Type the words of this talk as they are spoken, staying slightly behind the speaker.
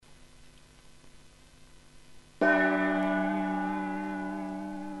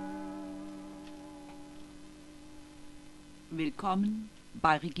Willkommen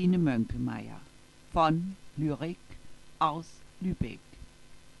bei Regine Moenkemeier von Lyrik aus Lübeck.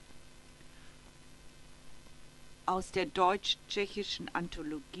 Aus der deutsch-tschechischen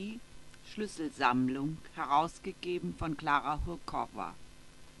Anthologie Schlüsselsammlung, herausgegeben von Klara Hurkova.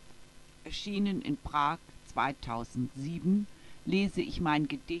 Erschienen in Prag 2007, lese ich mein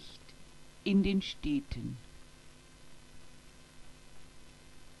Gedicht In den Städten.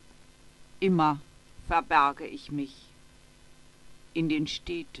 Immer verberge ich mich in den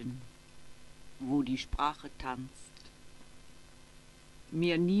Städten, wo die Sprache tanzt,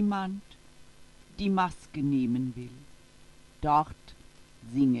 mir niemand die Maske nehmen will. Dort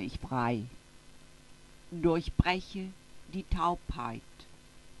singe ich frei, durchbreche die Taubheit.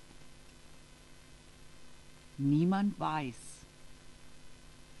 Niemand weiß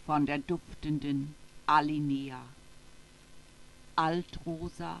von der duftenden Alinea,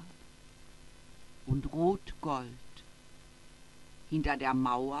 Altrosa und Rotgold hinter der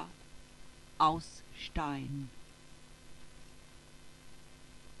Mauer aus Stein.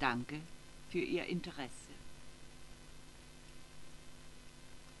 Danke für Ihr Interesse.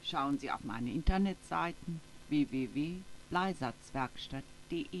 Schauen Sie auf meine Internetseiten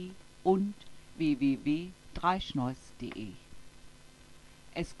www.bleisatzwerkstatt.de und www.dreischneuß.de.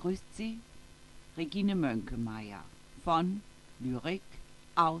 Es grüßt Sie Regine Moenkemeier von Lyrik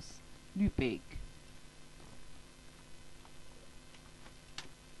aus Lübeck.